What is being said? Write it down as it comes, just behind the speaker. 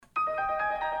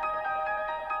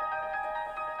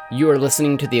You are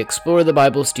listening to the Explore the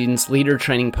Bible Students Leader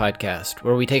Training Podcast,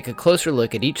 where we take a closer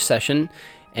look at each session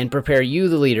and prepare you,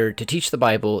 the leader, to teach the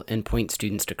Bible and point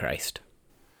students to Christ.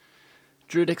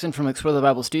 Drew Dixon from Explore the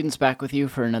Bible Students back with you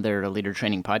for another Leader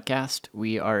Training Podcast.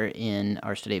 We are in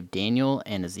our study of Daniel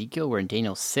and Ezekiel. We're in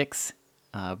Daniel 6,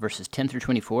 verses 10 through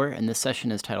 24, and this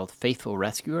session is titled Faithful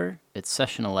Rescuer. It's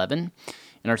session 11,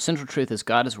 and our central truth is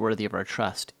God is worthy of our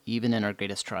trust, even in our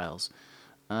greatest trials.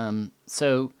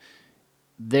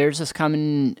 There's this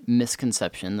common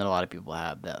misconception that a lot of people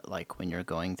have that, like, when you're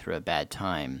going through a bad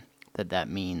time, that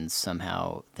means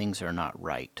somehow things are not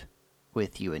right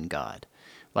with you and God.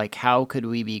 Like, how could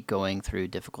we be going through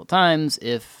difficult times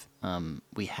if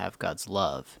we have God's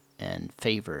love and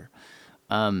favor?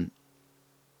 That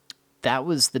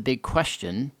was the big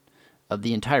question of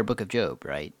the entire book of Job,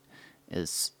 right?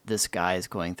 Is this guy is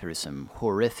going through some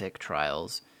horrific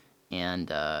trials,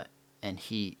 and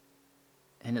he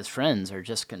and his friends are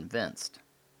just convinced,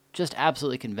 just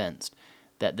absolutely convinced,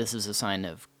 that this is a sign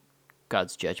of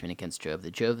God's judgment against Job,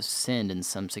 that Job sinned in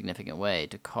some significant way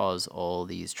to cause all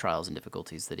these trials and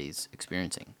difficulties that he's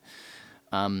experiencing.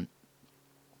 And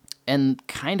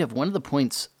kind of one of the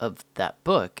points of that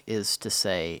book is to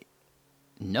say,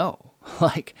 no,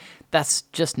 like, that's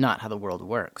just not how the world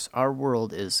works. Our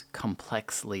world is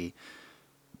complexly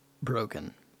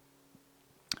broken.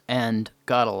 And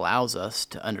God allows us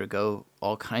to undergo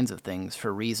all kinds of things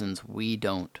for reasons we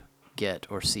don't get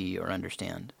or see or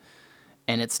understand.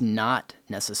 And it's not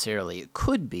necessarily, it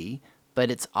could be, but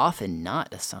it's often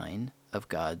not a sign of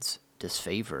God's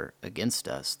disfavor against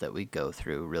us that we go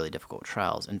through really difficult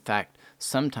trials. In fact,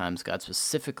 sometimes God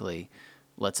specifically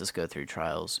lets us go through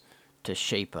trials to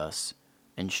shape us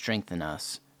and strengthen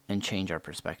us and change our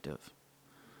perspective.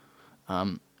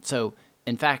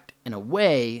 In fact, in a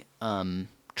way,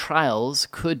 trials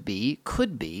could be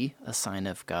a sign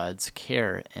of God's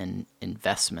care and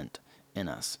investment in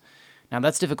us. Now,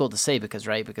 that's difficult to say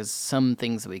because some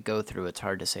things that we go through, it's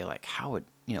hard to say, like, how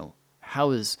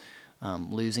is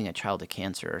losing a child to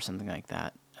cancer or something like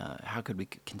that, how could we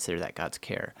consider that God's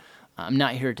care? I'm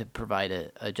not here to provide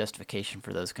a justification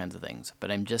for those kinds of things,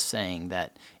 but I'm just saying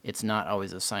that it's not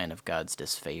always a sign of God's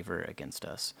disfavor against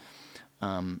us.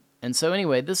 And so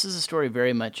anyway, this is a story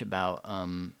very much about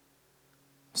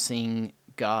seeing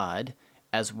God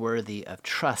as worthy of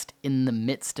trust in the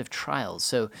midst of trials.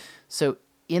 So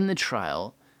in the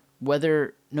trial,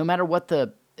 no matter what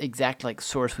the exact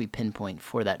source we pinpoint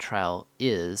for that trial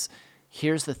is,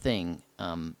 here's the thing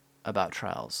about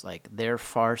trials: they're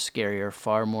far scarier,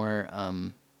 far more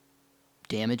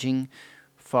damaging,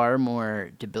 far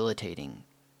more debilitating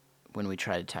when we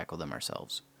try to tackle them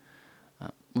ourselves.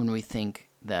 When we think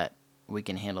that we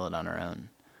can handle it on our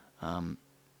own.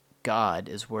 God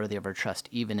is worthy of our trust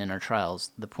even in our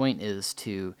trials. The point is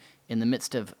to, in the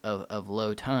midst of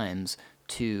low times,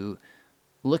 to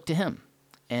look to Him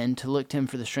and to look to Him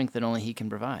for the strength that only He can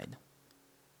provide.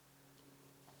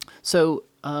 So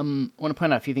I want to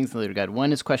point out a few things in the Leader Guide.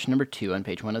 One is question number 2 on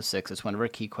page 106. It's one of our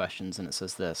key questions, and it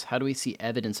says this: how do we see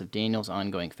evidence of Daniel's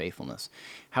ongoing faithfulness?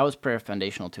 How is prayer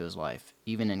foundational to his life,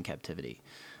 even in captivity?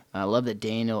 I love that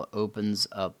Daniel opens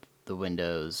up the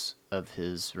windows of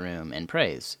his room and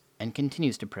prays, and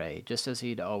continues to pray, just as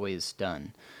he'd always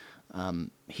done.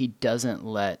 He doesn't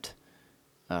let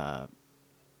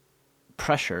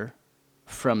pressure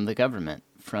from the government,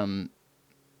 from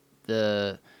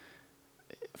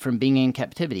being in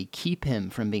captivity, keep him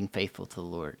from being faithful to the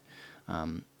Lord.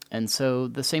 And so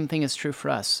the same thing is true for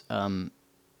us.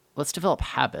 Let's develop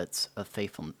habits of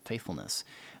faithfulness,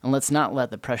 and let's not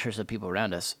let the pressures of people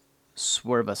around us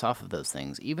swerve us off of those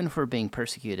things. Even if we're being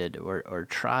persecuted or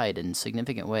tried in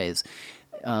significant ways,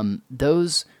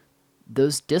 those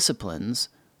disciplines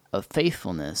of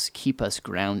faithfulness keep us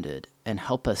grounded and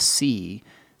help us see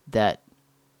that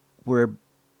we're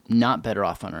not better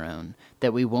off on our own,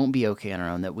 that we won't be okay on our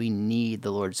own, that we need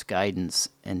the Lord's guidance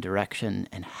and direction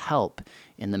and help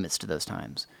in the midst of those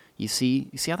times. You see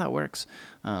how that works?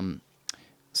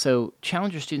 So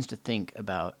challenge your students to think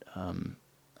about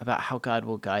how God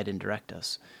will guide and direct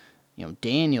us.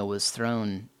 Daniel was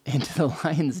thrown into the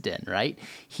lion's den, right?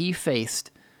 He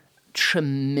faced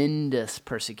tremendous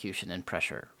persecution and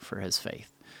pressure for his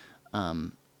faith.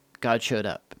 God showed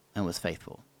up and was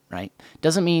faithful, right?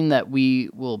 Doesn't mean that we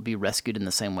will be rescued in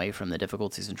the same way from the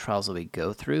difficulties and trials that we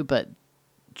go through, but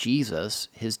Jesus,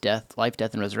 his life,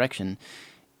 death, and resurrection,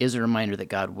 is a reminder that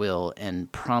God will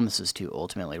and promises to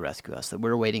ultimately rescue us, that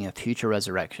we're awaiting a future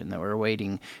resurrection, that we're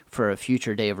waiting for a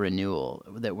future day of renewal,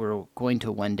 that we're going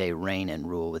to one day reign and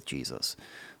rule with Jesus.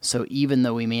 So even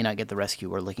though we may not get the rescue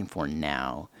we're looking for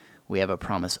now, we have a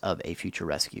promise of a future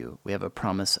rescue. We have a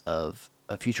promise of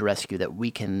a future rescue, that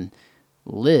we can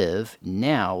live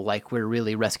now like we're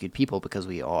really rescued people, because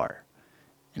we are.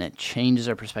 And it changes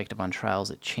our perspective on trials.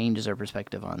 It changes our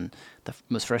perspective on the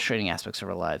most frustrating aspects of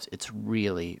our lives. It's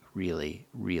really, really,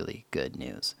 really good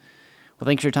news. Well,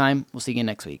 thanks for your time. We'll see you again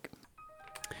next week.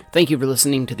 Thank you for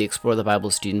listening to the Explore the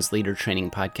Bible Students Leader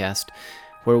Training Podcast,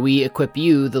 where we equip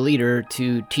you, the leader,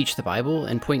 to teach the Bible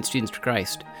and point students to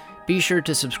Christ. Be sure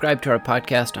to subscribe to our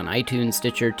podcast on iTunes,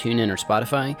 Stitcher, TuneIn, or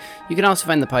Spotify. You can also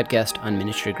find the podcast on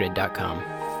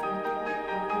ministrygrid.com.